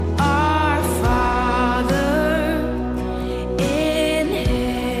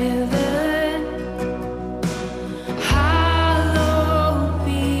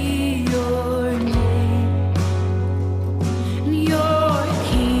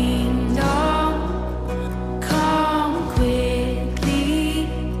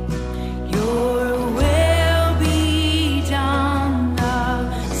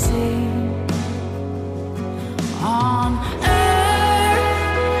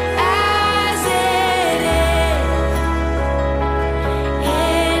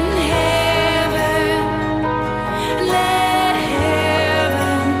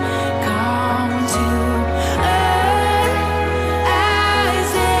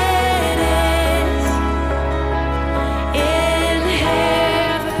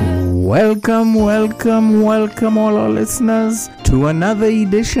Welcome, welcome, welcome all our listeners to another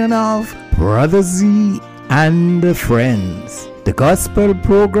edition of Brother Zee and Friends, the gospel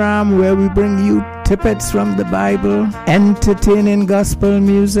program where we bring you tidbits from the Bible, entertaining gospel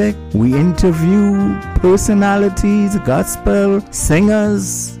music. We interview personalities, gospel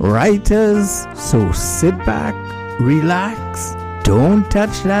singers, writers. So sit back, relax, don't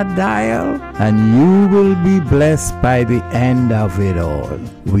touch that dial, and you will be blessed by the end of it all.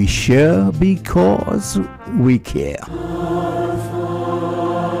 We share because we care.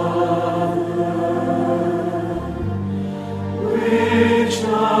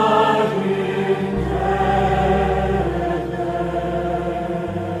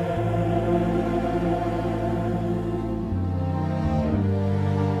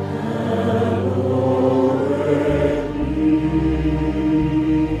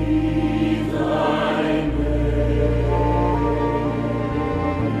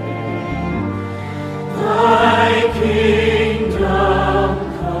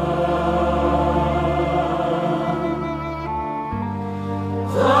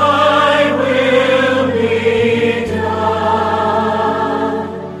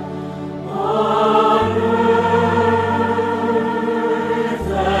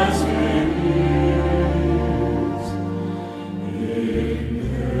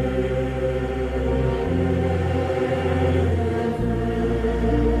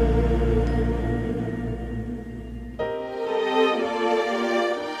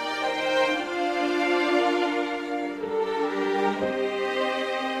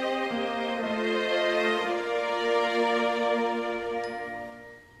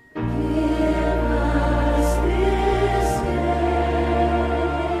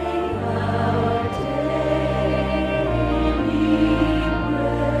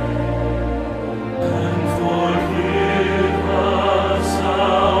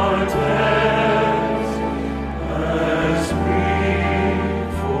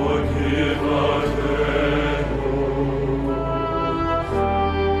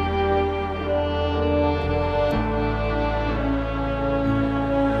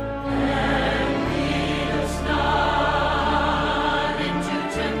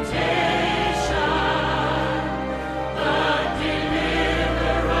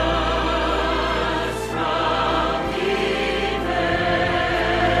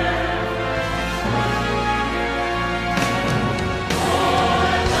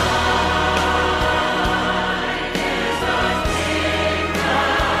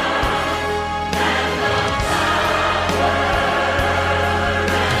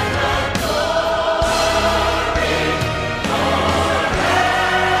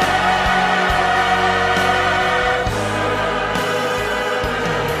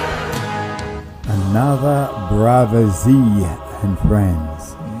 Another Brother Zee and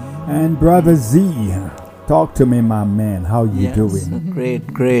Friends. And Brother Zee, talk to me, my man. How you doing?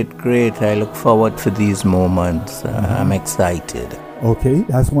 Great. I look forward to these moments. I'm excited. Okay,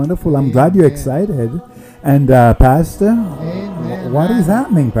 that's wonderful. I'm glad you're excited. And Pastor, what is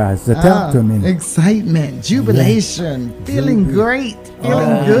happening, Pastor? Talk to me. Excitement, jubilation, feeling great,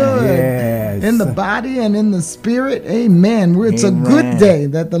 feeling good yes. in the body and in the spirit. Amen. It's a good day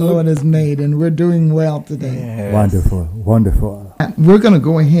that the Lord has made, and we're doing well today. Yes. Wonderful. We're going to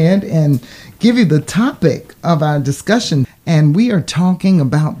go ahead and give you the topic of our discussion, and we are talking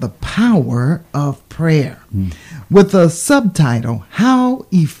about the power of prayer with a subtitle, How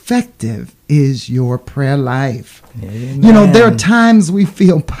Effective is Your Prayer Life? Amen. You know, there are times we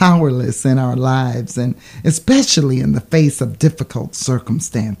feel powerless in our lives, and especially in the face of difficult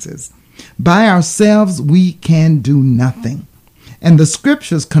circumstances. By ourselves, we can do nothing. And the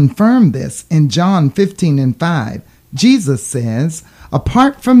scriptures confirm this. In John 15:5, Jesus says,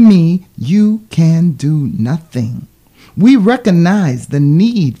 apart from me, you can do nothing. We recognize the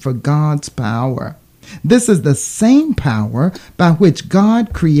need for God's power. This is the same power by which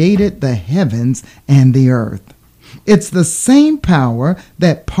God created the heavens and the earth. It's the same power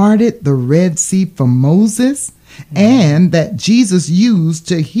that parted the Red Sea for Moses and that Jesus used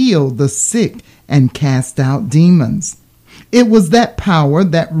to heal the sick and cast out demons. It was that power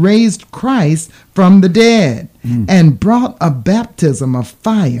that raised Christ from the dead and brought a baptism of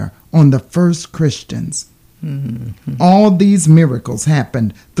fire on the first Christians. All these miracles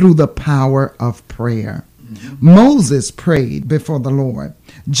happened through the power of prayer. Moses prayed before the Lord.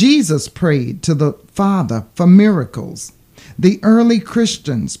 Jesus prayed to the Father for miracles. The early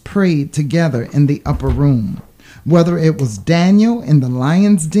Christians prayed together in the upper room. Whether it was Daniel in the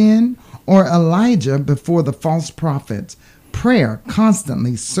lion's den or Elijah before the false prophets, prayer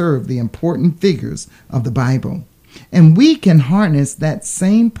constantly served the important figures of the Bible. And we can harness that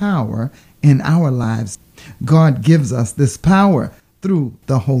same power in our lives. God gives us this power through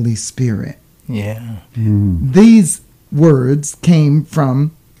the Holy Spirit. Yeah. These words came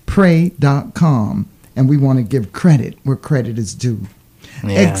from pray.com, and we want to give credit where credit is due.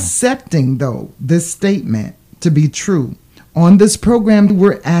 Yeah. Accepting, though, this statement to be true, on this program,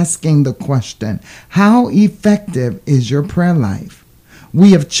 we're asking the question, how effective is your prayer life?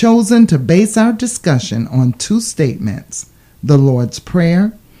 We have chosen to base our discussion on two statements, the Lord's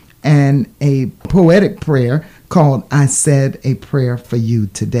Prayer and a poetic prayer called I Said a Prayer for You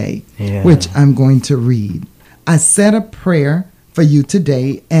Today, which I'm going to read. I said a prayer for you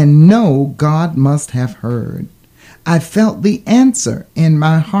today and know God must have heard. I felt the answer in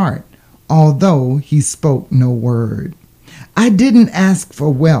my heart, although he spoke no word. I didn't ask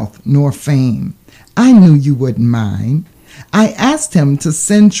for wealth nor fame. I knew you wouldn't mind. I asked him to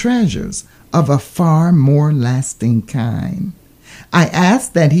send treasures of a far more lasting kind. I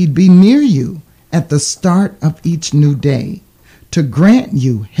asked that he'd be near you at the start of each new day, to grant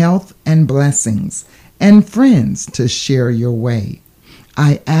you health and blessings and friends to share your way.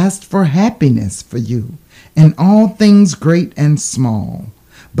 I asked for happiness for you in all things great and small,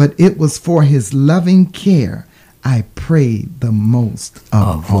 but it was for his loving care I prayed the most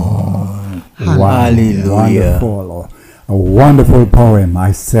of all. Hallelujah. Wonderful. A wonderful poem.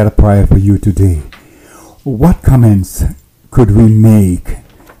 I said a prayer for you today. What comments could we make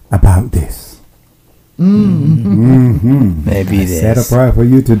about this? Maybe I this. said a prayer for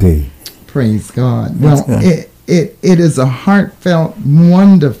you today. Praise God. That's Well, good. it is a heartfelt,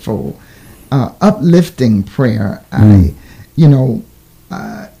 wonderful, uplifting prayer.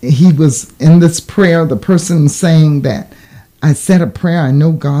 He was in this prayer, the person saying that I said a prayer I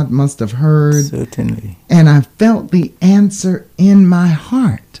know God must have heard. Certainly. And I felt the answer in my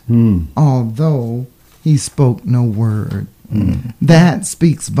heart, although he spoke no word. That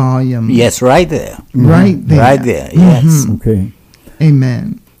speaks volumes. Yes, right there. Right there. Right there, yes. Okay.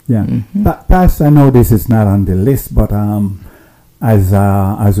 Amen. Yeah. Pastor, I know this is not on the list, but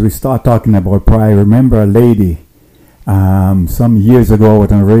as we start talking about prayer, I remember a lady some years ago I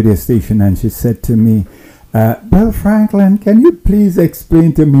was on a radio station, and she said to me, Brother Franklin, can you please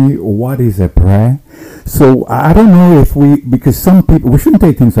explain to me what is a prayer? So I don't know because some people, we shouldn't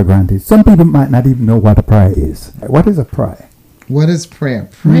take things for granted. Some people might not even know what a prayer is. What is a prayer? What is prayer?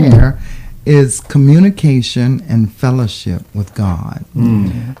 Prayer is communication and fellowship with God.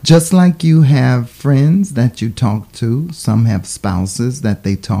 Just like you have friends that you talk to, some have spouses that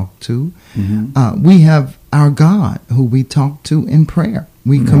they talk to. We have our God who we talk to in prayer.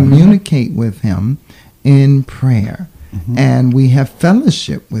 We communicate with him in prayer, and we have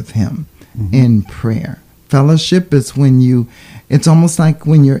fellowship with him in prayer. Fellowship is it's almost like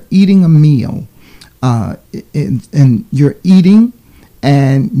when you're eating a meal, and you're eating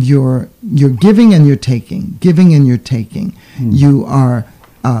and you're giving and you're taking, You are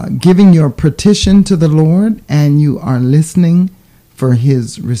giving your petition to the Lord, and you are listening for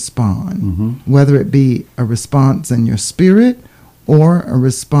his response, whether it be a response in your spirit or a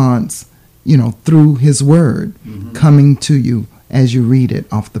response, through his word coming to you as you read it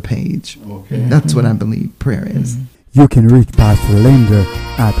off the page. Okay. That's what I believe prayer is. You can reach Pastor Linder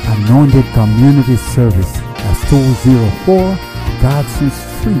at Anointed Community Service at 204 Godson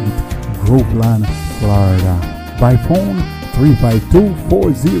Street, Groveland, Florida. By phone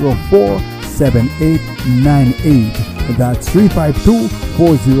 352-404-7898. That's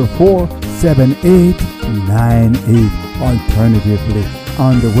 352-404-7898. Alternatively,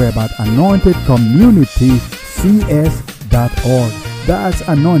 on the web at anointedcommunitycs.org. That's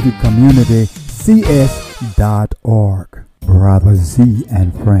anointedcommunitycs.org. Brother Z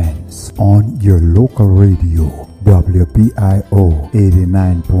and Friends on your local radio, WBIO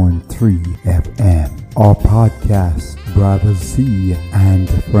 89.3 FM. Our podcast, Brother Z and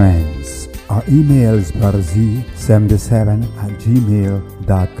Friends. Our email is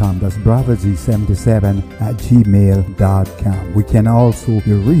brotherz77@gmail.com. That's brotherz77@gmail.com. We can also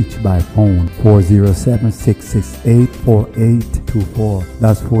be reached by phone 407-668-4824.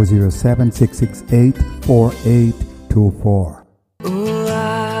 That's 407-668-4824. Oh,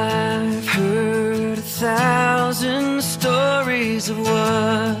 I've heard 1,000 stories of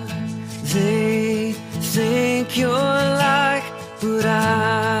what they think you're like, but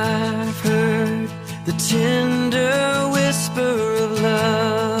I've heard the tender whisper of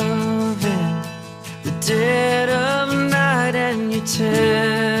love in the dead of night, and you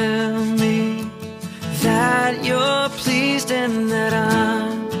tell me that you're pleased and that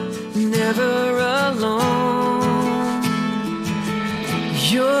I'm never alone.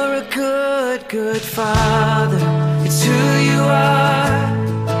 you're a good, good Father. It's who you are.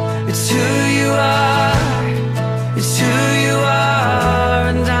 It's who you are. It's who you are,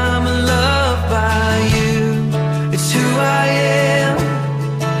 and I'm loved by you. It's who I am.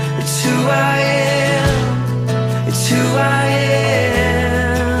 It's who I am. It's who I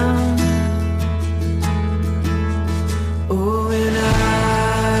am. Oh, and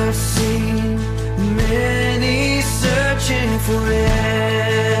I've seen many searching for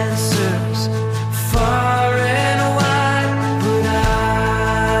answers far and wide, but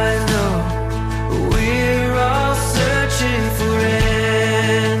I know we're all searching for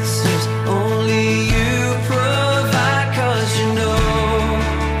answers. Only you provide, 'cause you know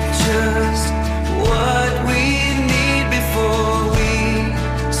just what we need before we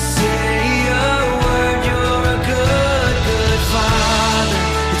say a word. You're a good, good Father.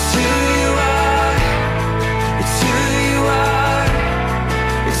 It's who you are. It's who you are.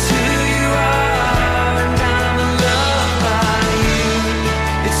 It's who you are, and I'm loved by you.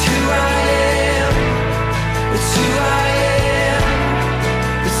 It's who I am. It's who I am.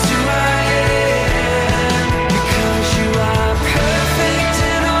 It's who I am. Because you are perfect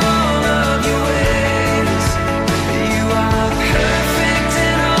in all of your ways. You are perfect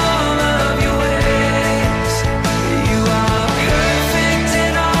in all of your ways. You are perfect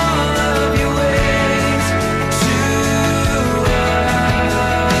in all of your ways to us.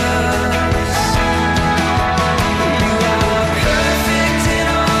 You are perfect in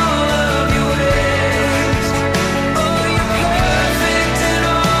all of your ways. Oh, you're perfect in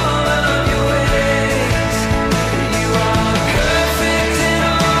all of your ways. You are perfect in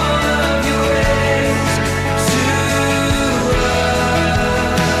all of your ways to us.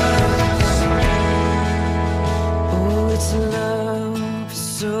 Oh, it's love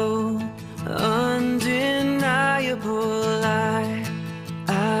so undeniable.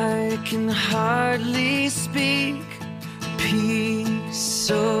 I can hardly speak. Peace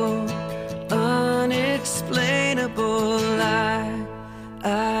so unexplainable.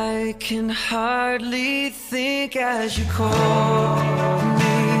 I can hardly think as you call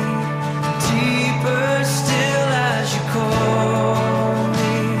me. Deeper still as you call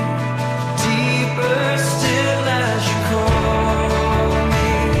me. Deeper still as you call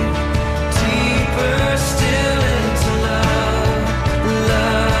me. Deeper still into love.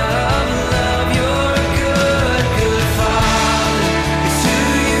 Love, love. You're a good, good Father. It's who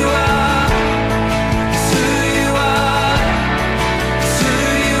you are. It's who you are. It's who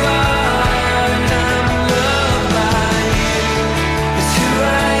you are, and I'm loved by you. It's who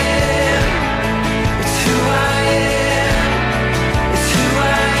I am. It's who I am. It's who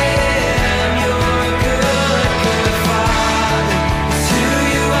I am. You're a good, good Father. It's who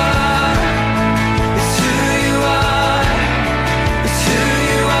you are. It's who you are. It's who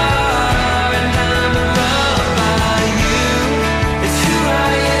you are, and I'm loved by you. It's who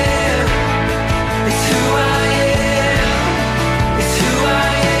I am. It's who I am. It's who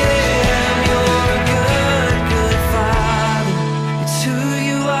I am. You're a good, good Father. It's who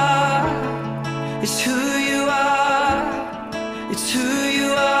you are. It's who you are. It's who you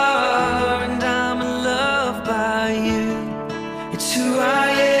are, and I'm loved by you. It's who I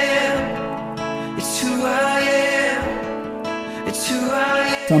am. It's who I am. It's who I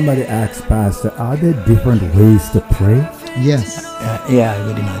am. Somebody asked Pastor, are there different ways to pray? Yes. Yeah, I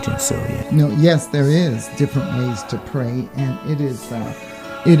would imagine so, yeah. No, yes, there is different ways to pray, and it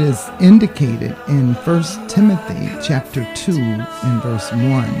is indicated in 1 Timothy chapter 2 and verse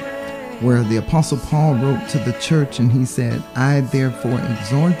 1, where the Apostle Paul wrote to the church, and he said, I therefore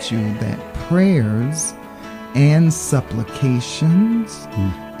exhort you that prayers and supplications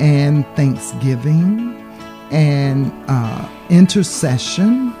and thanksgiving and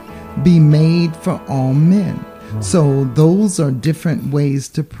intercession be made for all men. So those are different ways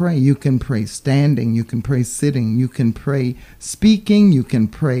to pray. You can pray standing, you can pray sitting, you can pray speaking, you can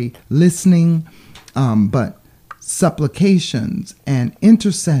pray listening, but supplications and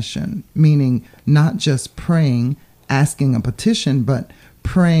intercession, meaning not just praying, asking a petition, but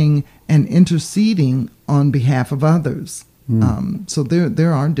praying and interceding on behalf of others. So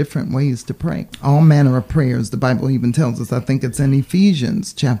there are different ways to pray. All manner of prayers. The Bible even tells us, I think it's in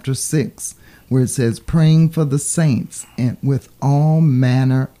Ephesians chapter 6, where it says, praying for the saints and with all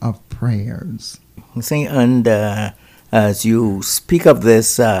manner of prayers. See, and as you speak of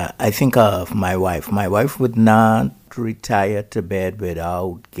this, I think of my wife. My wife would not retire to bed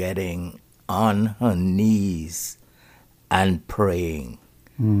without getting on her knees and praying.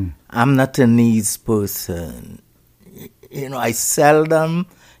 I'm not a knees person. You know, I seldom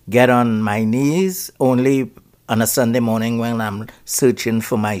get on my knees, only on a Sunday morning when I'm searching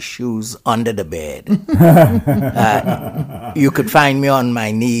for my shoes under the bed. You could find me on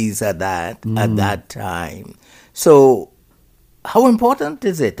my knees at that time. So how important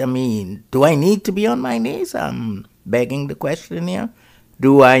is it? I mean, do I need to be on my knees? I'm begging the question here.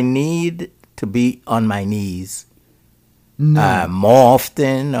 Do I need to be on my knees more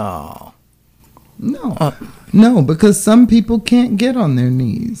often? Or? No, because some people can't get on their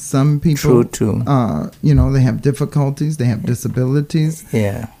knees. Some people, True, too. They have difficulties, they have disabilities.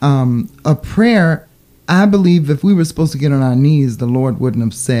 Yeah. A prayer, I believe if we were supposed to get on our knees, the Lord wouldn't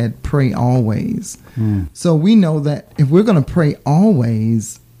have said, pray always. So we know that if we're going to pray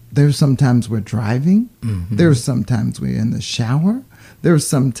always, there's sometimes we're driving. Mm-hmm. There's sometimes we're in the shower. There's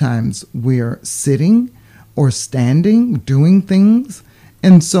sometimes we're sitting or standing, doing things.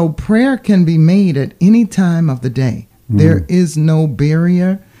 And so prayer can be made at any time of the day. There is no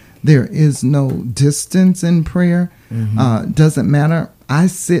barrier. There is no distance in prayer. Doesn't matter. I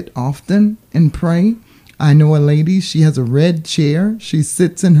sit often and pray. I know a lady, she has a red chair. She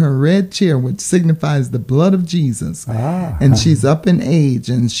sits in her red chair, which signifies the blood of Jesus. And she's up in age,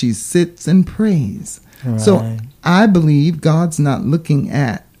 and she sits and prays. Right. So I believe God's not looking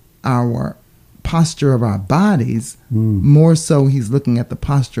at our posture of our bodies, more so he's looking at the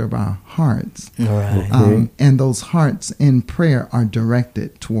posture of our hearts. Right. And those hearts in prayer are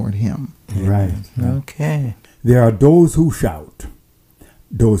directed toward him. Right. Okay. There are those who shout,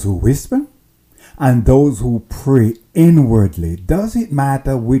 those who whisper, and those who pray inwardly. Does it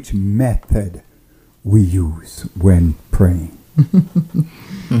matter which method we use when praying?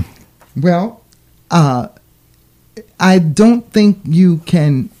 Well, I don't think you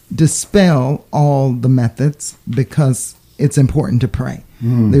can dispel all the methods because it's important to pray.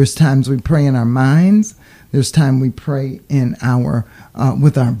 There's times we pray in our minds. There's time we pray in our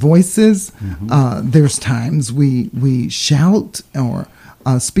with our voices. There's times we shout or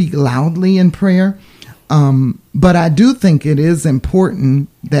speak loudly in prayer. But I do think it is important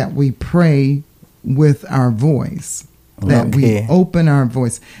that we pray with our voice, that we open our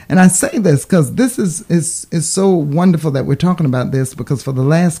voice. And I say this because this is so wonderful that we're talking about this, because for the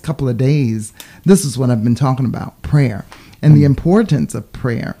last couple of days, this is what I've been talking about, prayer and the importance of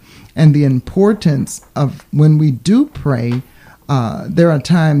prayer and the importance of when we do pray, there are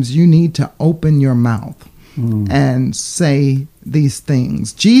times you need to open your mouth and say these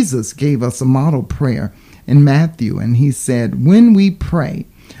things. Jesus gave us a model prayer in Matthew, and he said, when we pray,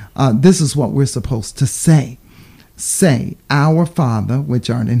 this is what we're supposed to say. Say, our Father, which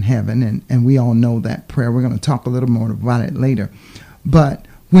art in heaven, and we all know that prayer. We're going to talk a little more about it later. But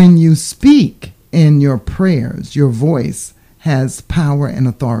when you speak in your prayers, your voice has power and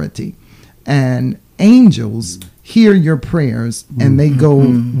authority. And angels hear your prayers, and they go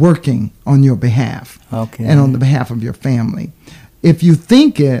working on your behalf and on the behalf of your family. If you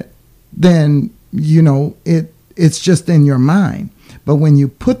think it, then, it's just in your mind. But when you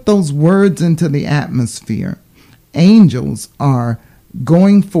put those words into the atmosphere, angels are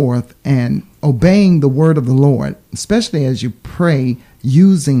going forth and obeying the word of the Lord, especially as you pray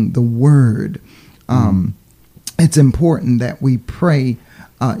using the word. It's important that we pray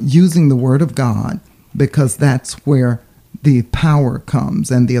using the word of God, because that's where the power comes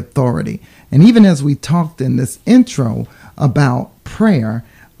and the authority. And even as we talked in this intro about prayer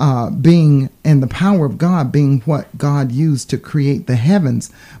being and the power of God being what God used to create the heavens.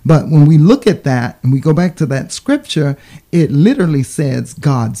 But when we look at that and we go back to that scripture, it literally says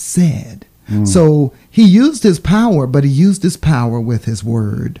God said. So he used his power, but he used his power with his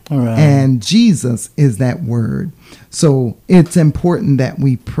word. Right. And Jesus is that word. So it's important that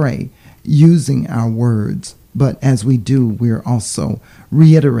we pray using our words. But as we do, we're also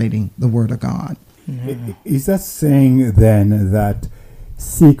reiterating the word of God. Is that saying then that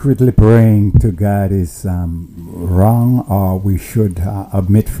secretly praying to God is wrong, or we should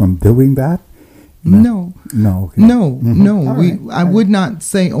omit from doing that? No. Okay. No. Right. I would not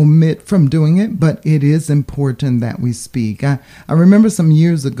say omit from doing it, but it is important that we speak. I remember some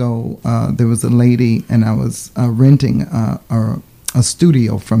years ago, there was a lady, and I was renting a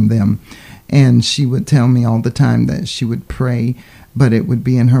studio from them, and she would tell me all the time that she would pray, but it would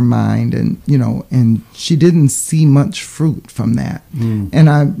be in her mind, and and she didn't see much fruit from that. And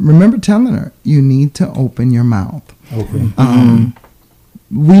I remember telling her, you need to open your mouth. Okay.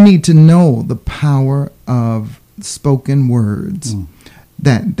 We need to know the power of spoken words,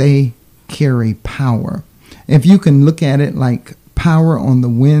 that they carry power. If you can look at it like power on the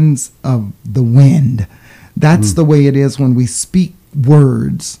winds of the wind, that's the way it is when we speak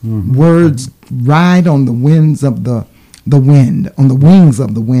words. Words ride on the winds of the the wind, on the wings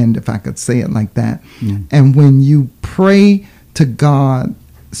of the wind, if I could say it like that. And when you pray to God,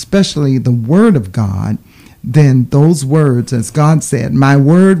 especially the word of God, then those words, as God said, my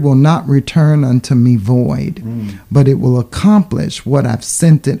word will not return unto me void, but it will accomplish what I've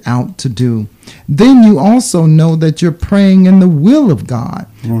sent it out to do. Then you also know that you're praying in the will of God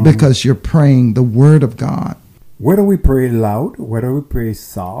because you're praying the word of God. Whether we pray loud, whether we pray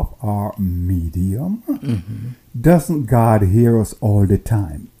soft or medium, doesn't God hear us all the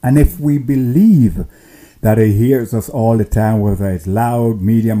time? And if we believe that he hears us all the time, whether it's loud,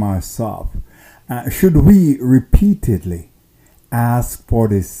 medium, or soft, should we repeatedly ask for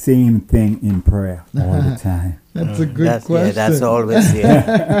the same thing in prayer all the time? That's a good question. Yeah, that's always,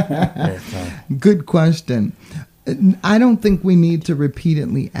 yeah. Good question. I don't think we need to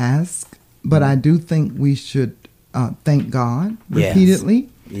repeatedly ask, but I do think we should thank God repeatedly.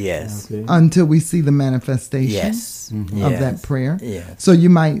 Yes. Okay. Until we see the manifestation Yes. of that prayer. Yes. So you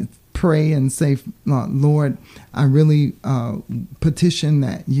might pray and say, Lord, I really petition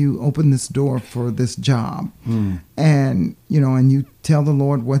that you open this door for this job. And, and you tell the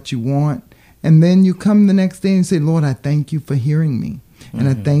Lord what you want. And then you come the next day and say, Lord, I thank you for hearing me. And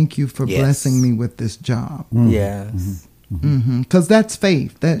I thank you for blessing me with this job. Yes. Because that's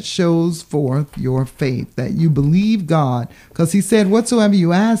faith. That shows forth your faith, that you believe God. Because he said, whatsoever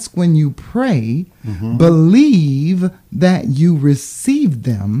you ask when you pray, believe that you receive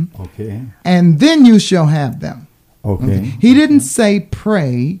them, and then you shall have them. Okay. He didn't say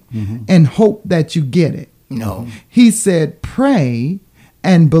pray and hope that you get it. No. He said pray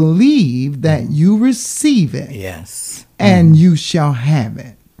and believe that you receive it, Yes. and you shall have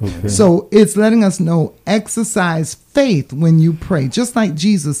it. Okay. So it's letting us know, exercise faith when you pray. Just like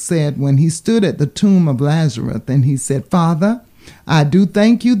Jesus said when he stood at the tomb of Lazarus and he said, Father, I do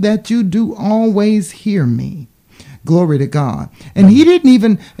thank you that you do always hear me. Glory to God. And he didn't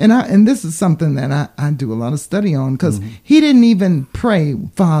even, and this is something that I do a lot of study on, because he didn't even pray,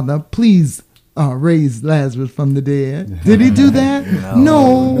 Father, please raise Lazarus from the dead. Did he do that?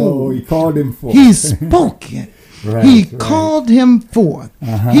 No, he called him forth. He spoke it. He called him forth.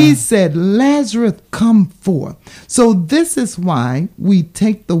 He said, Lazarus, come forth. So this is why we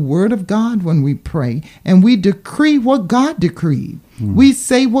take the word of God when we pray, and we decree what God decreed. We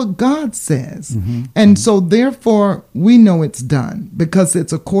say what God says. And so therefore we know it's done because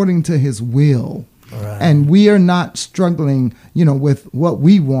it's according to his will. Right. And we are not struggling, with what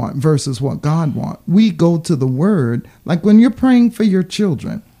we want versus what God wants. We go to the word, like when you're praying for your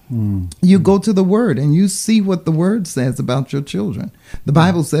children. You go to the word and you see what the word says about your children. The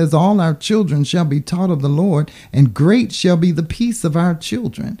Bible says all our children shall be taught of the Lord, and great shall be the peace of our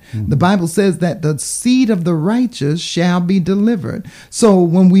children. The Bible says that the seed of the righteous shall be delivered. So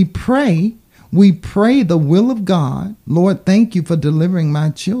when we pray the will of God. Lord, thank you for delivering my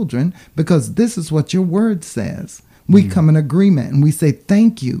children, because this is what your word says. We come in agreement and we say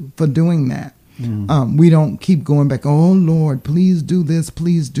thank you for doing that. We don't keep going back, oh Lord, please do this,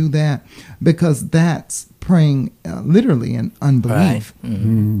 please do that, because that's praying literally in unbelief.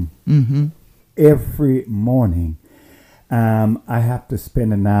 Right. Every morning, I have to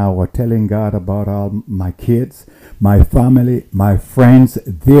spend an hour telling God about all my kids, my family, my friends,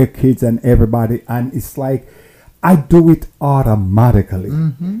 their kids, and everybody. And it's like I do it automatically.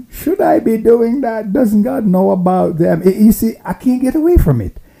 Should I be doing that? Doesn't God know about them? You see, I can't get away from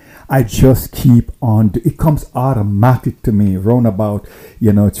it. I just keep on. It comes automatic to me around about,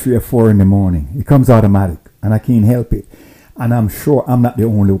 3 or 4 in the morning. It comes automatic and I can't help it. And I'm sure I'm not the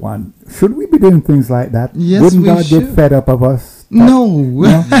only one. Should we be doing things like that? Yes, Wouldn't we God should. get fed up of us? No.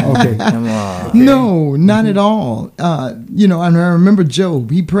 Okay. Come on. No, not at all. And I remember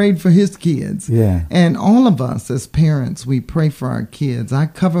Job, he prayed for his kids. Yeah. And all of us as parents, we pray for our kids. I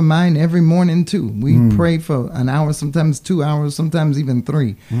cover mine every morning too. We pray for an hour, sometimes 2 hours, sometimes even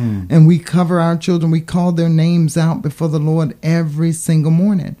 3. And we cover our children. We call their names out before the Lord every single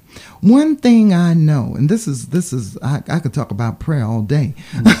morning. One thing I know, and this is I could talk about prayer all day.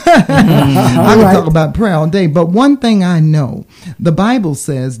 I could talk about prayer all day, but one thing I know, the Bible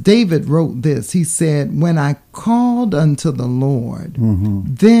says, David wrote this. He said, when I called unto the Lord,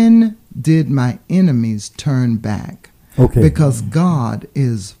 then did my enemies turn back. Okay. Because God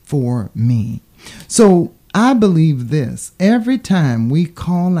is for me. So I believe this. Every time we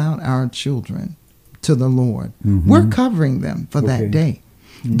call out our children to the Lord, we're covering them for that day.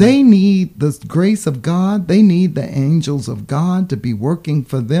 They need the grace of God. They need the angels of God to be working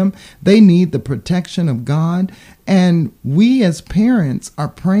for them. They need the protection of God. And we as parents are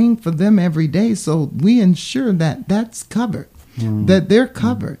praying for them every day. So we ensure that that's covered. that they're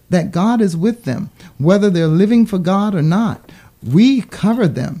covered, that God is with them, whether they're living for God or not. We cover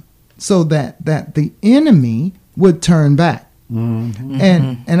them so that the enemy would turn back.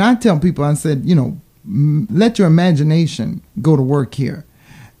 And I tell people, I said, let your imagination go to work here.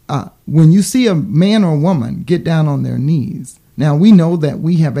 When you see a man or a woman get down on their knees, now we know that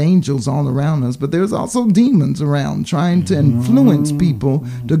we have angels all around us, but there's also demons around trying to influence people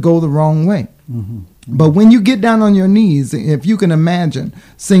to go the wrong way. But when you get down on your knees, if you can imagine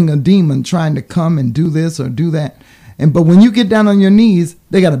seeing a demon trying to come and do this or do that, but when you get down on your knees,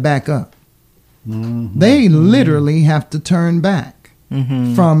 they got to back up. They literally have to turn back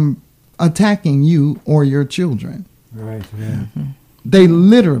from attacking you or your children. Right. Yeah. They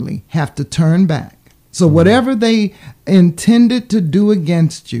literally have to turn back. So whatever they intended to do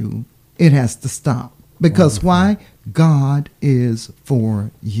against you, it has to stop. Because why? God is for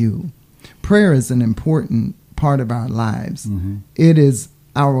you. Prayer is an important part of our lives. It is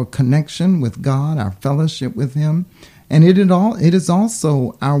our connection with God, our fellowship with Him, and it is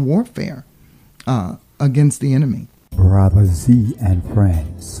also our warfare against the enemy. Brother Zee and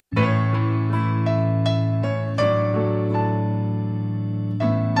Friends.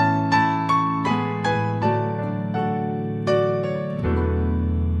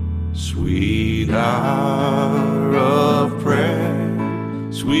 Sweet hour of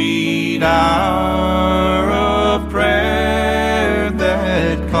prayer, sweet hour of prayer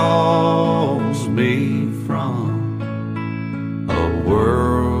that calls me from a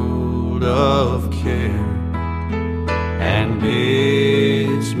world of care and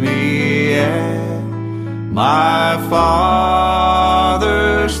bids me at my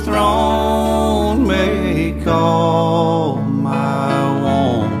Father's throne make all my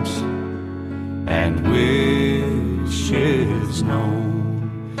wants and wishes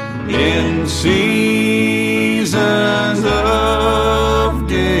known in seasons of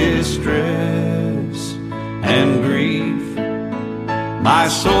distress and grief. My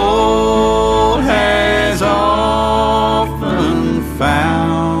soul has often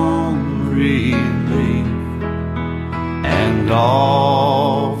found relief and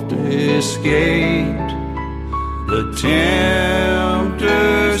oft escaped the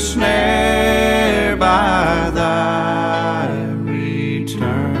tempter's snare by thy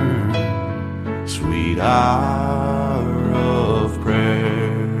return, sweet hour of prayer.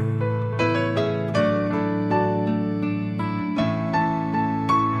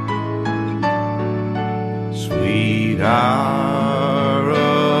 Sweet hour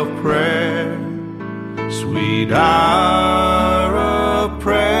of prayer, sweet hour of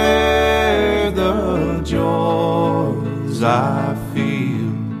prayer, the joys I feel,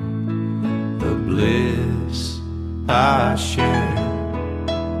 the bliss I share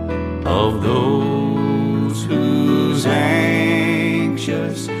of those whose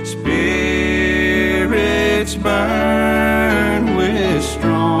anxious spirits burn with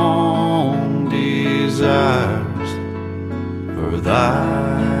strong desires for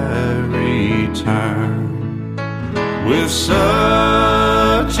thy return. With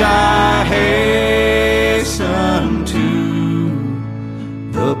such I hasten to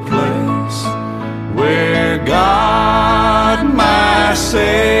the place where God my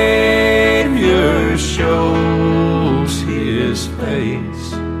Savior shows His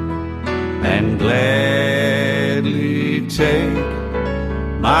face, and gladly take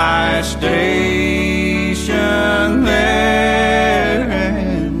my station there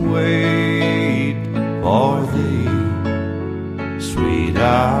and wait for Thee, sweet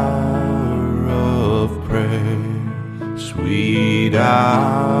hour of prayer, sweet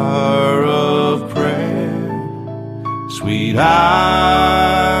hour of prayer, sweet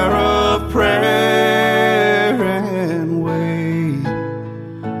hour of prayer, and wait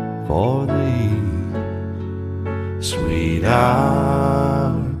for Thee, sweet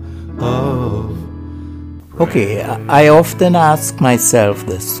hour of prayer. Okay, I often ask myself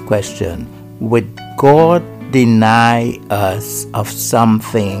this question: would God deny us of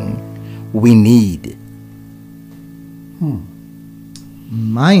something we need?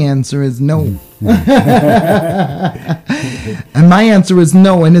 My answer is no. And my answer is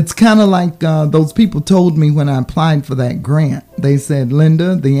no. And it's kind of like those people told me when I applied for that grant. They said,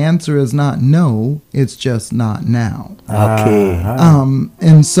 Linda, the answer is not no, it's just not now. Okay.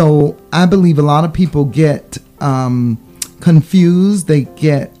 And so I believe a lot of people get confused. They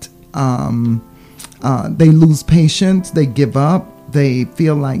get, they lose patience. They give up. They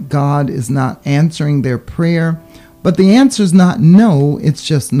feel like God is not answering their prayer. But the answer is not no, it's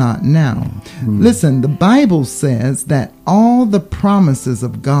just not now. Listen, the Bible says that all the promises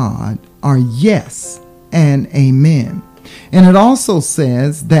of God are yes and amen. And it also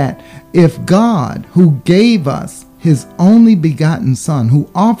says that if God, who gave us his only begotten Son, who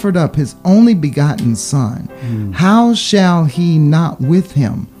offered up his only begotten Son, how shall he not with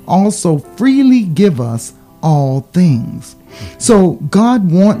him also freely give us all things? So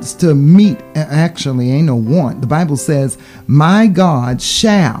God wants to meet, actually ain't no want. The Bible says, my God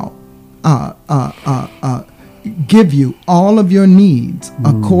shall give you all of your needs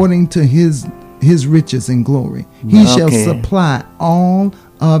according to his riches and glory. He shall supply all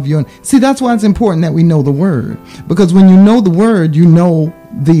of your... See, that's why it's important that we know the word. Because when you know the word, you know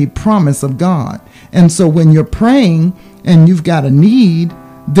the promise of God. And so when you're praying and you've got a need,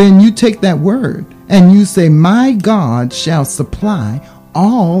 then you take that word and you say, my God shall supply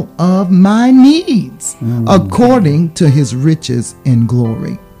all of my needs according to his riches and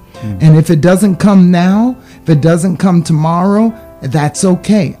glory. And if it doesn't come now, if it doesn't come tomorrow, that's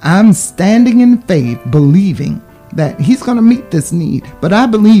okay. I'm standing in faith, believing that he's going to meet this need. But I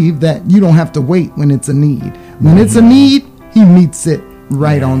believe that you don't have to wait when it's a need. When it's a need, he meets it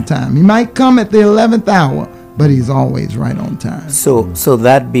right on time. He might come at the 11th hour, but he's always right on time. So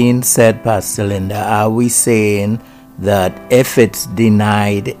that being said, Pastor Linda, are we saying that if it's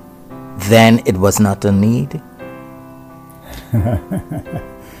denied, then it was not a need?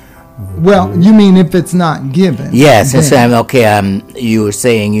 Well, you mean if it's not given? Yes, and so you're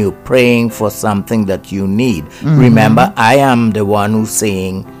saying you're praying for something that you need. Remember, I am the one who's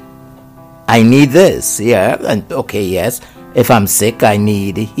saying, I need this. Yeah, and yes, if I'm sick, I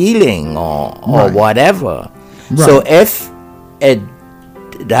need healing or whatever. Right. So if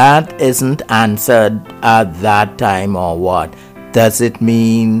that isn't answered at that time or what, does it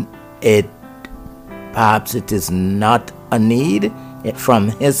mean perhaps it is not a need from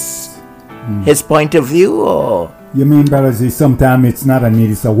his point of view? Or you mean, Brother Z, sometimes it's not a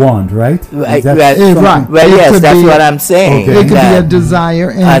need, it's a want, right? Right. Well, yes, that's what I'm saying. Okay. It could be a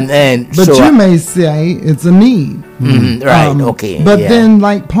desire, but you may say it's a need. Right, okay. But then,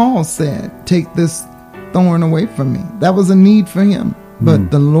 like Paul said, take this thorn away from me. That was a need for him.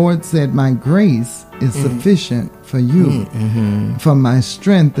 But the Lord said, my grace is sufficient for you. For my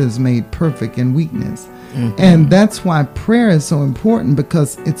strength is made perfect in weakness. And that's why prayer is so important,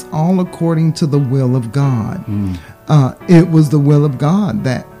 because it's all according to the will of God. It was the will of God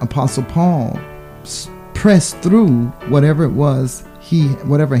that Apostle Paul pressed through whatever it was,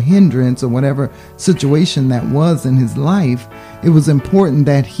 whatever hindrance or whatever situation that was in his life. It was important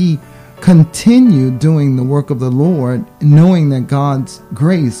that he continued doing the work of the Lord, knowing that God's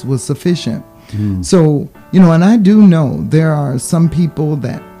grace was sufficient. So, and I do know there are some people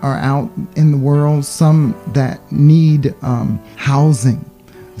that are out in the world, some that need housing,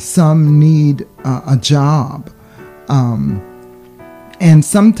 some need a job. And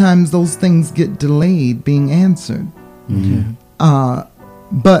sometimes those things get delayed being answered.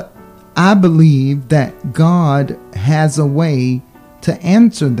 But I believe that God has a way to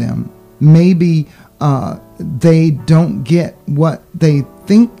answer them. Maybe they don't get what they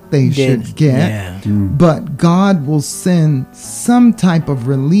think they should get, but God will send some type of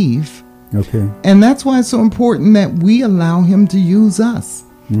relief. Okay. And that's why it's so important that we allow him to use us.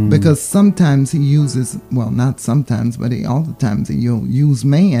 Because sometimes he uses, not sometimes, but all the times he'll use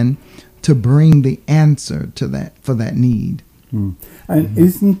man to bring the answer to that, for that need. And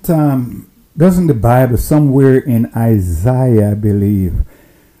doesn't the Bible somewhere in Isaiah, I believe,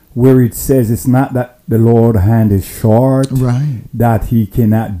 where it says it's not that the Lord's hand is short, that he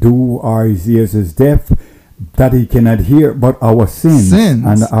cannot do, or his ears is deaf, that he cannot hear, but our sins.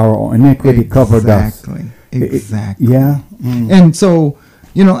 And our iniquity covered us. Exactly. And so,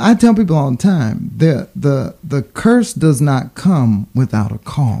 I tell people all the time, the curse does not come without a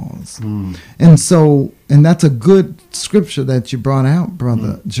cause. And so, and that's a good scripture that you brought out,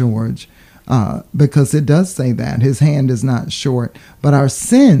 Brother George. Because it does say that his hand is not short, but our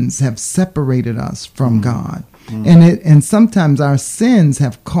sins have separated us from God. And sometimes our sins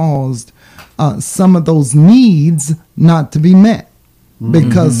have caused some of those needs not to be met,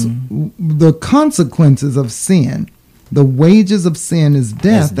 because the consequences of sin, the wages of sin is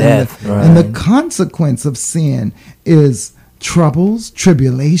death, and the consequence of sin is troubles,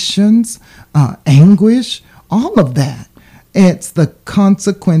 tribulations, anguish, all of that. It's the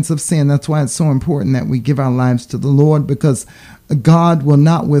consequence of sin. That's why it's so important that we give our lives to the Lord, because God will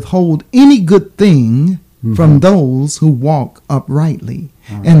not withhold any good thing from those who walk uprightly.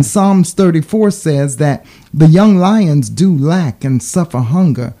 And Psalms 34 says that the young lions do lack and suffer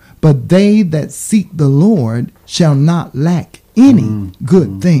hunger, but they that seek the Lord shall not lack any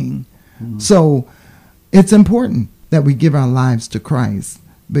good thing. So it's important that we give our lives to Christ,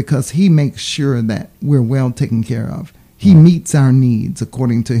 because he makes sure that we're well taken care of. He meets our needs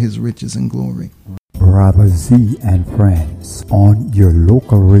according to his riches and glory. Brother Z and Friends on your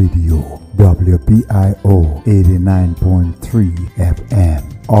local radio, WPIO 89.3 FM.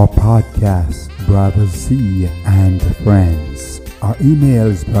 Our podcast, Brother Z and Friends. Our email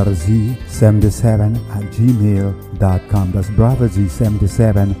is brotherz77@gmail.com. That's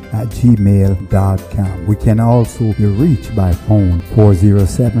brotherz77@gmail.com. We can also be reached by phone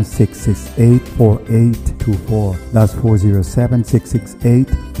 407-668-4824. That's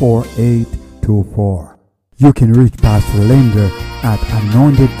 407-668-4824. You can reach Pastor Linder at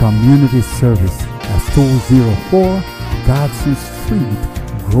Anointed Community Service. That's 204 Godson Street,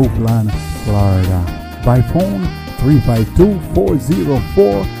 Groveland, Florida. By phone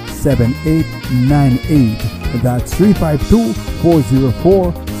 352-404-7898. That's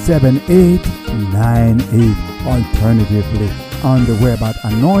 352-404-7898. Alternatively, on the web at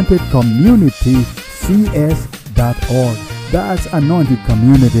anointedcommunitycs.org. That's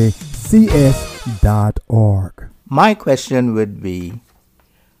anointedcommunitycs.org. My question would be,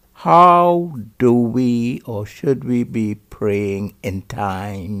 how do we or should we be praying in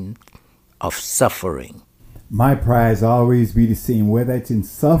time of suffering? My prize always be the same, whether it's in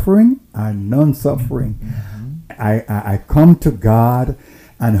suffering or non-suffering. I come to God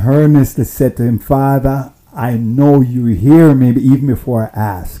and earnestly said to him, Father, I know you hear me even before I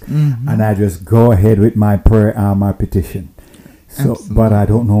ask. And I just go ahead with my prayer and my petition. So, but I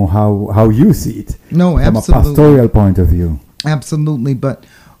don't know how you see it. No, from absolutely. a pastoral point of view. Absolutely. But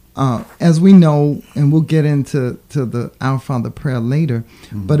as we know, and we'll get into the Our Father prayer later,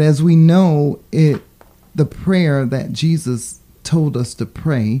 but as we know, the prayer that Jesus told us to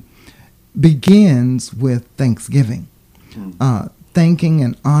pray begins with thanksgiving, thanking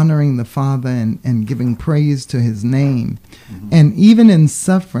and honoring the Father and giving praise to his name. And even in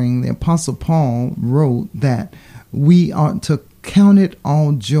suffering, the Apostle Paul wrote that we ought to count it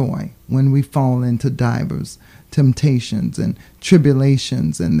all joy when we fall into divers temptations and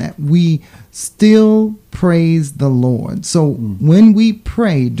tribulations, and that we still praise the Lord. So when we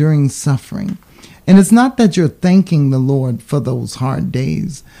pray during suffering, and it's not that you're thanking the Lord for those hard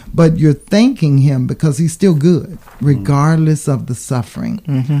days, but you're thanking him because he's still good, regardless of the suffering.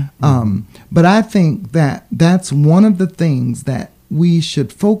 But I think that that's one of the things that we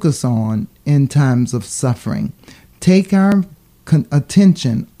should focus on in times of suffering. Take our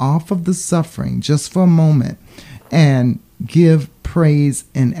attention off of the suffering just for a moment and give praise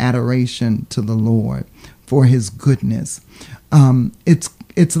and adoration to the Lord for his goodness.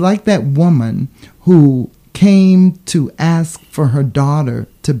 It's like that woman who came to ask for her daughter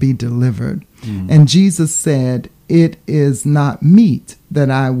to be delivered. And Jesus said, it is not meet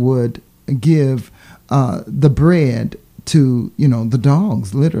that I would give the bread to, the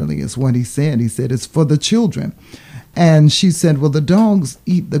dogs, literally is what he said. He said, it's for the children. And she said, well, the dogs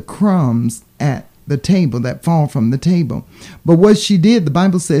eat the crumbs at the table that fall from the table. But what she did, the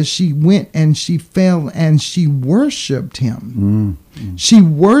Bible says she went and she fell and she worshiped him. She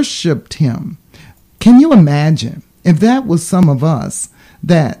worshiped him. Can you imagine if that was some of us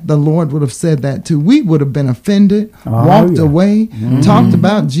that the Lord would have said that to? We would have been offended, walked away, talked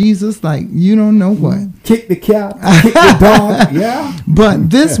about Jesus like you don't know what. Kick the cat, kick the dog, yeah. But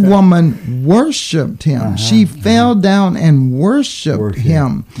this woman worshiped him. She fell down and worshiped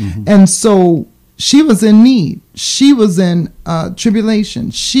him. And so she was in need. She was in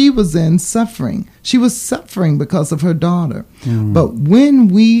tribulation. She was in suffering. She was suffering because of her daughter. But when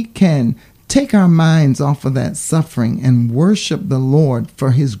we can take our minds off of that suffering and worship the Lord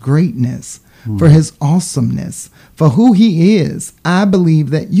for his greatness, for his awesomeness, for who he is, I believe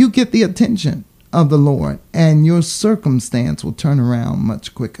that you get the attention of the Lord and your circumstance will turn around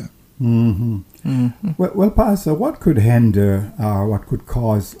much quicker. Well, Pastor, what could hinder or what could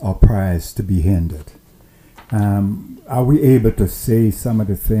cause our prayers to be hindered? Are we able to say some of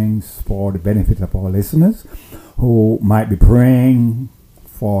the things for the benefit of our listeners who might be praying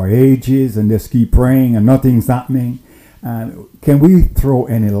for ages and just keep praying and nothing's happening? Can we throw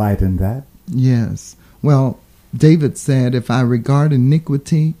any light in that? Yes. Well, David said, if I regard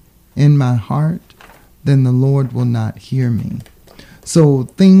iniquity in my heart, then the Lord will not hear me. So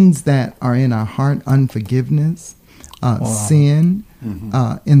things that are in our heart, unforgiveness, sin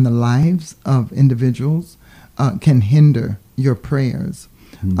in the lives of individuals can hinder your prayers.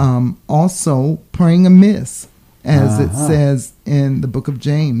 Also, praying amiss, as it says in the book of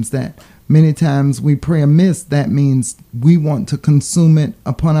James, that many times we pray amiss. That means we want to consume it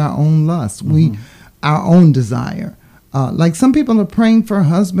upon our own lust, our own desire. Like some people are praying for a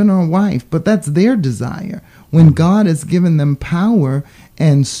husband or a wife, but that's their desire. when God has given them power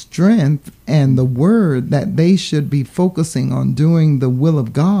and strength and the word that they should be focusing on doing the will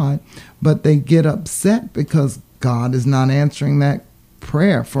of God, but they get upset because God is not answering that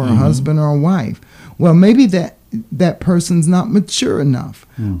prayer for a husband or a wife. Well, maybe that person's not mature enough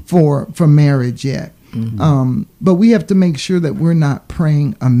for marriage yet. But we have to make sure that we're not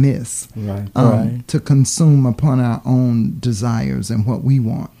praying amiss to consume upon our own desires and what we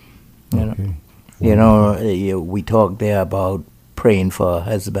want. We talk there about praying for a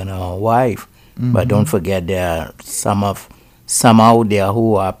husband or a wife, but don't forget there are some out there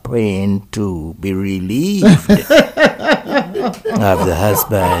who are praying to be relieved of the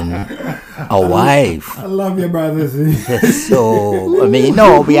husband or wife. I love you, brothers. So,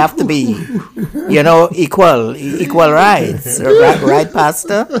 we have to be, equal rights. Right,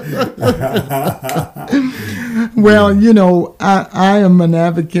 Pastor? Well, I am an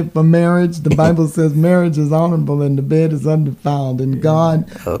advocate for marriage. The Bible says marriage is honorable and the bed is undefiled. And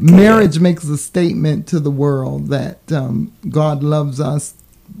marriage makes a statement to the world that God loves us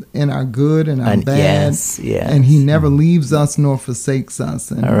in our good and our bad. Yes. And he never leaves us nor forsakes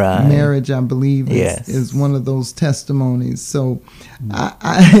us. And marriage, I believe, is one of those testimonies. So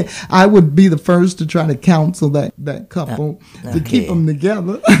I would be the first to try to counsel that couple to keep them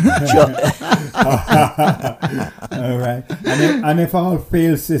together. All right. And if all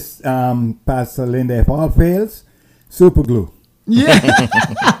fails, Pastor Linda, if all fails, super glue. Yeah.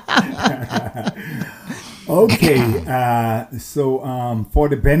 Okay. So for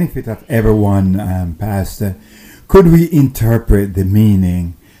the benefit of everyone, Pastor, could we interpret the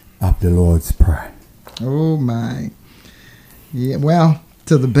meaning of the Lord's Prayer? Oh, my. Yeah, well,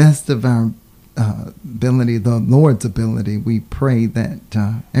 to the best of our ability, the Lord's ability, we pray that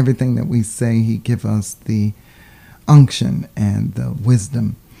everything that we say, he give us the unction and the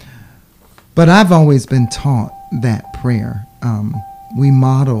wisdom. But I've always been taught that prayer. We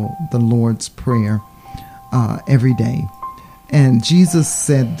model the Lord's Prayer every day. And Jesus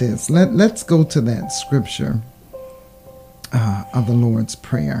said this. Let's go to that scripture of the Lord's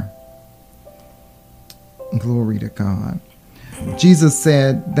Prayer. Glory to God. Jesus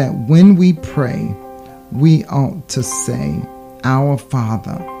said that when we pray, we ought to say, Our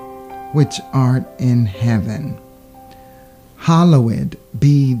Father, which art in heaven, hallowed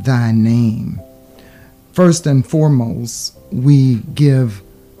be thy name. First and foremost, we give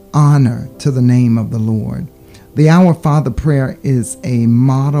honor to the name of the Lord. The Our Father prayer is a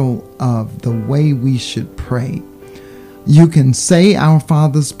model of the way we should pray. You can say Our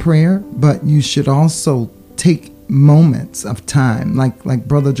Father's prayer, but you should also take moments of time. Like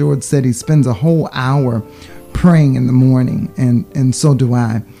Brother George said, he spends a whole hour praying in the morning, and so do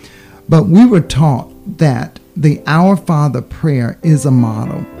I. But we were taught that the Our Father prayer is a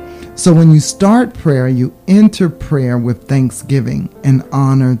model. So when you start prayer, you enter prayer with thanksgiving and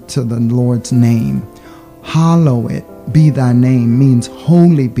honor to the Lord's name. Hallowed be thy name means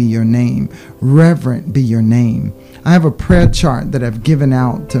holy be your name, reverent be your name. I have a prayer chart that I've given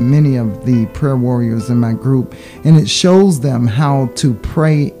out to many of the prayer warriors in my group, and it shows them how to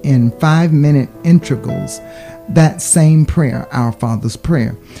pray in 5-minute integrals that same prayer, Our Father's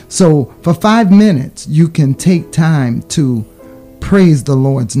prayer. So for 5 minutes, you can take time to praise the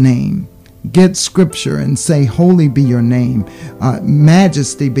Lord's name. Get scripture and say, holy be your name,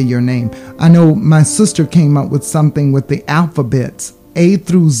 majesty be your name. I know my sister came up with something with the alphabets A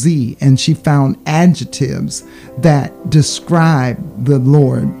through Z, and she found adjectives that describe the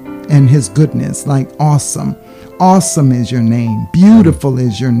Lord and his goodness, like awesome. Awesome is your name. Beautiful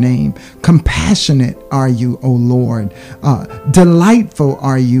is your name. Compassionate are you, O Lord. Delightful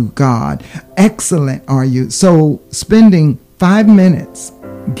are you, God. Excellent are you. So spending 5 minutes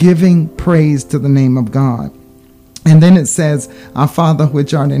giving praise to the name of God. And then it says, Our Father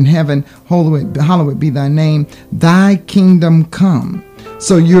which art in heaven, hallowed be thy name, thy kingdom come.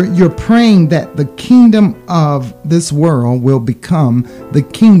 So you're praying that the kingdom of this world will become the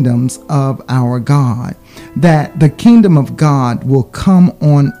kingdoms of our God, that the kingdom of God will come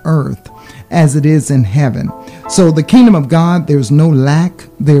on earth as it is in heaven. So the kingdom of God, there's no lack,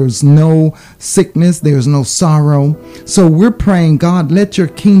 there's no sickness, there's no sorrow. So we're praying, God, let your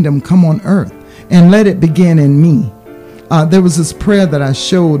kingdom come on earth and let it begin in me. There was this prayer that I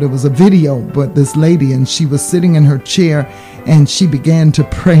showed. It was a video, but this lady, and she was sitting in her chair and she began to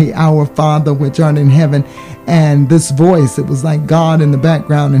pray, Our Father, which art in heaven. And this voice, it was like God in the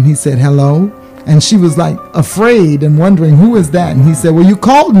background, and he said, hello. And she was like afraid and wondering, who is that? And he said, well, you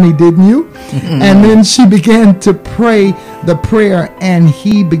called me, didn't you? And then she began to pray the prayer, and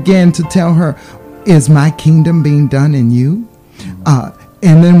he began to tell her, is my kingdom being done in you?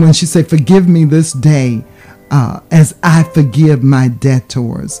 And then when she said, forgive me this day as I forgive my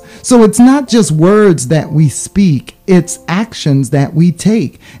debtors. So it's not just words that we speak, it's actions that we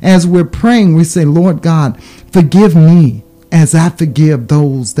take. As we're praying, we say, Lord God, forgive me as I forgive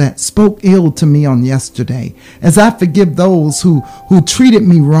those that spoke ill to me on yesterday, as I forgive those who treated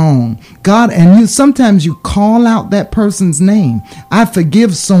me wrong. God, and sometimes you call out that person's name. I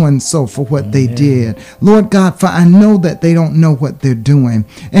forgive so-and-so for what they did. Lord God, for I know that they don't know what they're doing.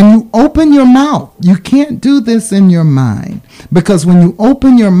 And you open your mouth. You can't do this in your mind, because when you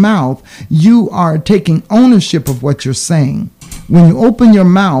open your mouth, you are taking ownership of what you're saying. When you open your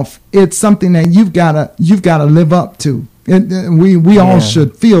mouth, it's something that you've got to live up to. We all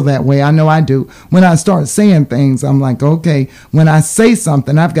should feel that way. I know I do. When I start saying things, I'm like, okay, when I say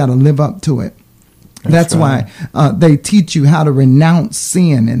something, I've got to live up to it. That's right. Why they teach you how to renounce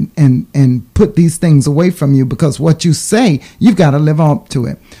sin and put these things away from you, because what you say, you've got to live up to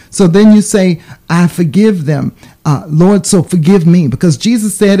it. So then you say, I forgive them. Lord, so forgive me. Because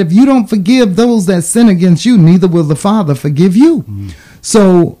Jesus said, if you don't forgive those that sin against you, neither will the Father forgive you.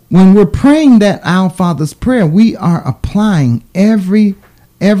 So when we're praying that Our Father's prayer, we are applying every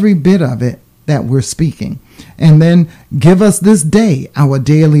bit of it that we're speaking. And then give us this day our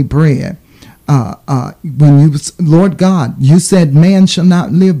daily bread. Lord God, you said man shall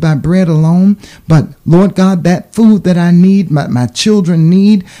not live by bread alone, but Lord God, that food that I need, my children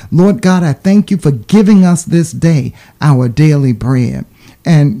need, Lord God, I thank you for giving us this day our daily bread.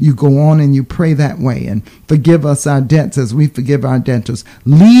 And you go on and you pray that way, and forgive us our debts as we forgive our debtors.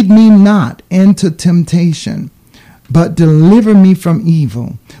 Lead me not into temptation, but deliver me from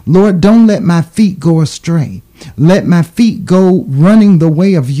evil. Lord, don't let my feet go astray. Let my feet go running the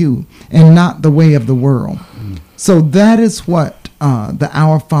way of you and not the way of the world. So that is what the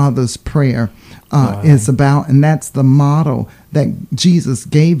Our Father's prayer is about. And that's the model that Jesus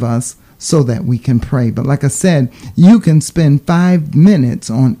gave us so that we can pray. But like I said, you can spend 5 minutes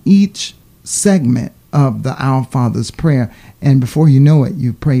on each segment of the Our Father's prayer. And before you know it,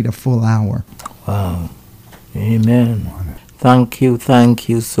 you prayed a full hour. Wow. Amen. Thank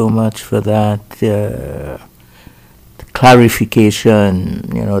you so much for that clarification,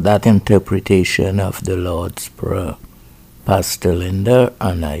 that interpretation of the Lord's Prayer, Pastor Linda.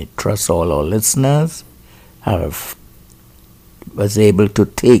 And I trust all our listeners was able to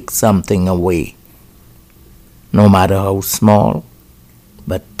take something away, no matter how small,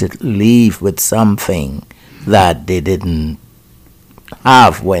 but to leave with something that they didn't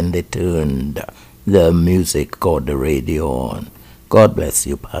have when they turned the music or the radio on. God bless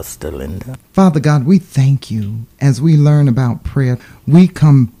you, Pastor Linda. Father God, we thank you. As we learn about prayer, we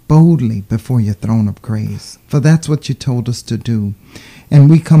come boldly before your throne of grace, for that's what you told us to do. And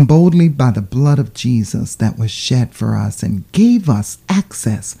we come boldly by the blood of Jesus that was shed for us and gave us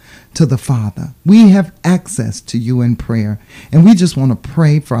access to the Father. We have access to you in prayer. And we just want to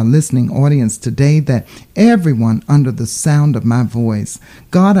pray for our listening audience today, that everyone under the sound of my voice,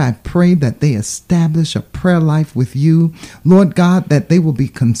 God, I pray that they establish a prayer life with you. Lord God, that they will be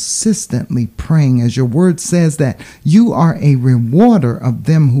consistently praying, as your word says that you are a rewarder of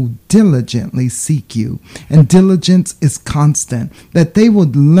them who diligently seek you. And diligence is constant, that they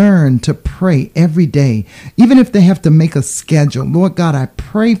would learn to pray every day, even if they have to make a schedule. Lord God, I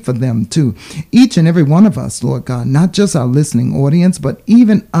pray for them too. Each and every one of us, Lord God, not just our listening audience, but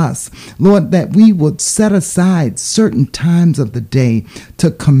even us, Lord, that we would set aside certain times of the day to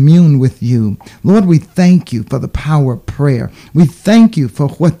commune with you. Lord, we thank you for the power of prayer. We thank you for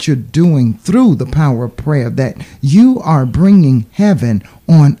what you're doing through the power of prayer, that you are bringing heaven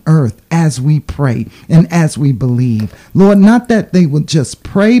on earth as we pray and as we believe. Lord, not that they would just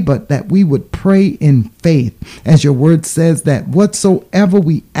pray, but that we would pray in faith. As your word says, that whatsoever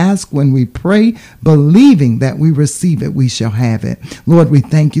we ask when we pray, believing that we receive it, we shall have it. Lord, we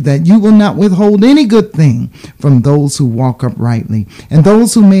thank you that you will not withhold any good thing from those who walk uprightly. And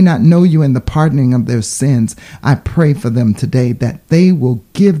those who may not know you in the pardoning of their sins, I pray for them today, that they will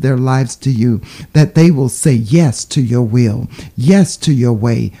give their lives to you, that they will say yes to your will, yes to your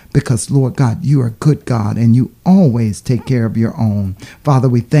way, because Lord God, you are a good God and you always take care of your own. Father,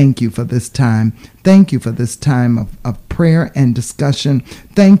 we thank you for this time. Thank you for this time of prayer and discussion.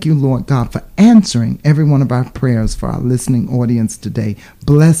 Thank you, Lord God, for answering every one of our prayers for our listening audience today.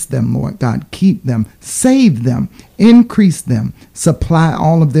 Bless them, Lord God. Keep them, save them, increase them, supply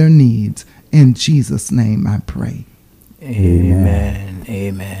all of their needs. In Jesus' name I pray. Amen.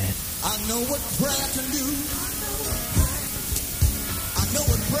 Amen. I know what prayer can do. I know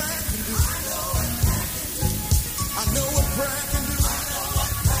what prayer can do. I know what prayer can do.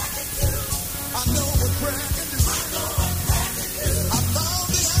 I know what prayer can do. I found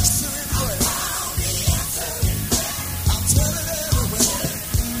the answer in prayer.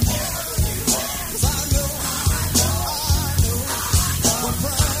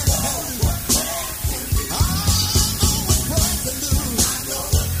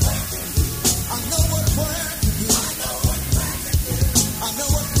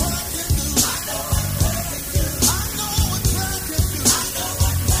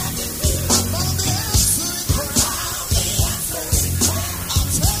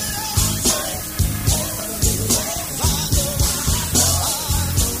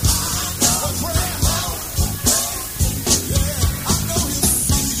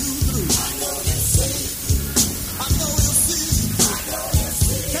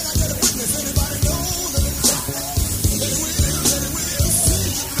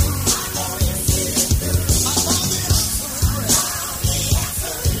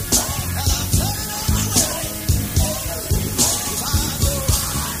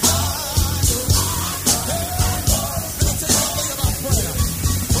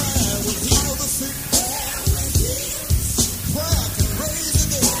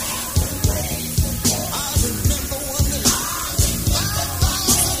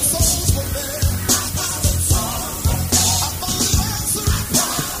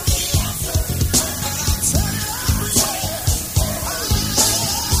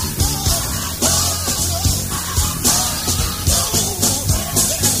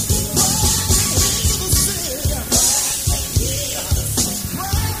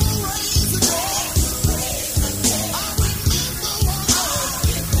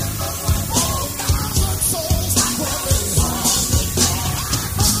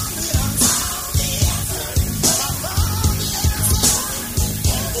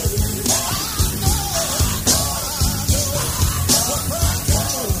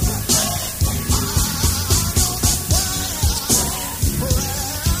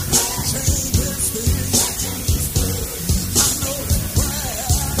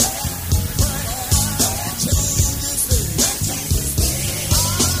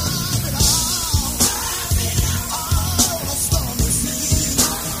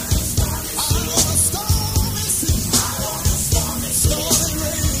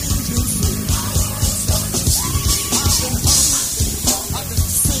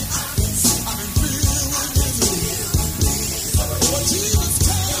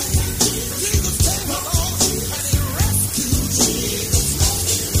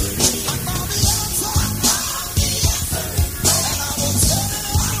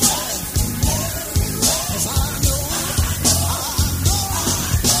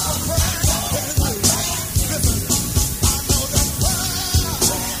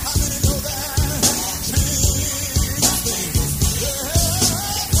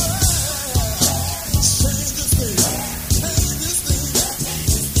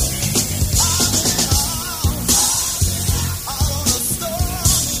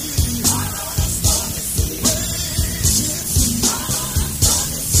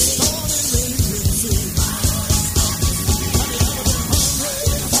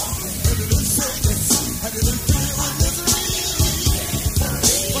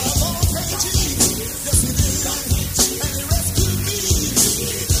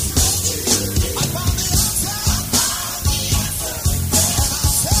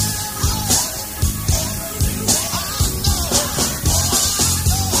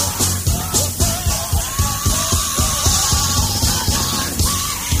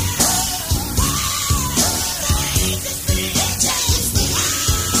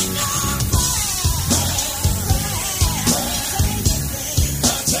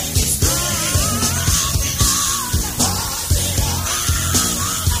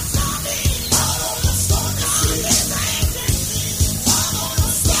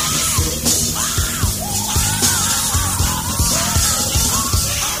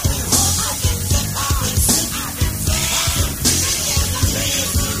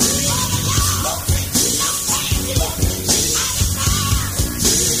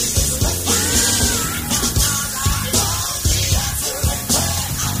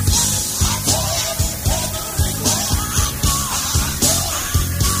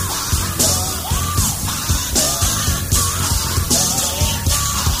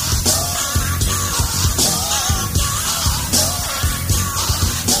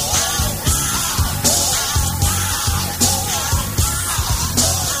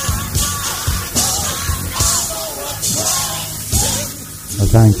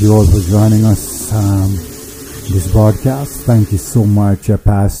 thank you all for joining us this broadcast. Thank you so much,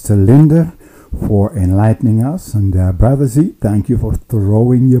 Pastor Linda, for enlightening us. And Brother Z, thank you for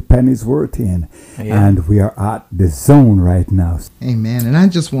throwing your penny's worth in. Yeah. And we are at the zone right now. Amen. And I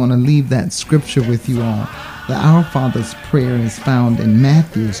just want to leave that scripture with you all. The Our Father's prayer is found in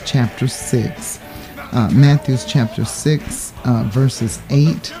Matthew chapter 6. Matthew chapter 6, verses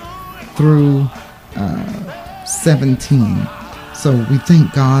 8 through 17. So we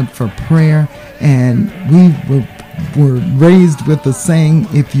thank God for prayer, and we were raised with the saying,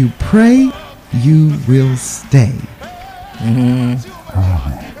 if you pray, you will stay.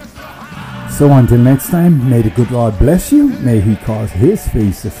 So until next time, may the good Lord bless you. May He cause His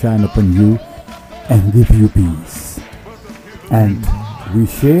face to shine upon you and give you peace. And we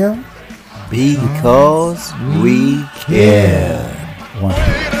share Because we care. one.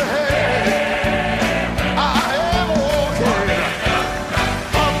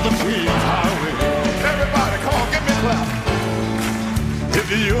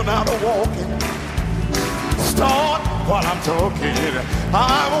 You're not walking. Start while I'm talking.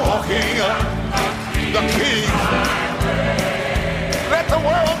 I'm walking up the King. Let the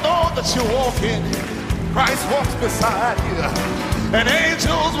world know that you're walking. Christ walks beside you, and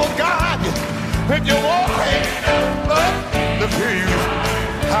angels will guide you when you're walking up the King.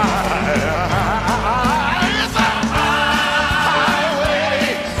 It's a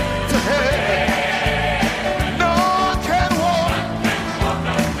highway to heaven. No one can walk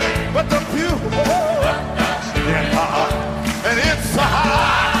but the pure in heart, and it's a highway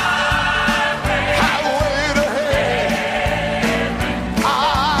to heaven.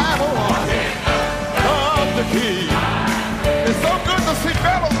 I'm walking up the key. It's so good to see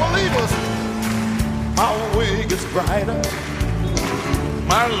fellow believers. My way gets brighter,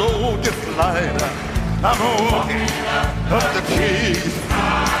 my load gets lighter. I'm walking up the keys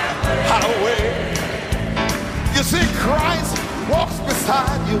highway. You see, Christ walks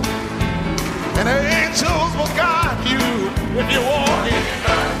beside you, and angels will guide you if you're walking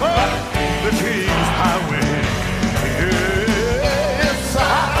up the keys.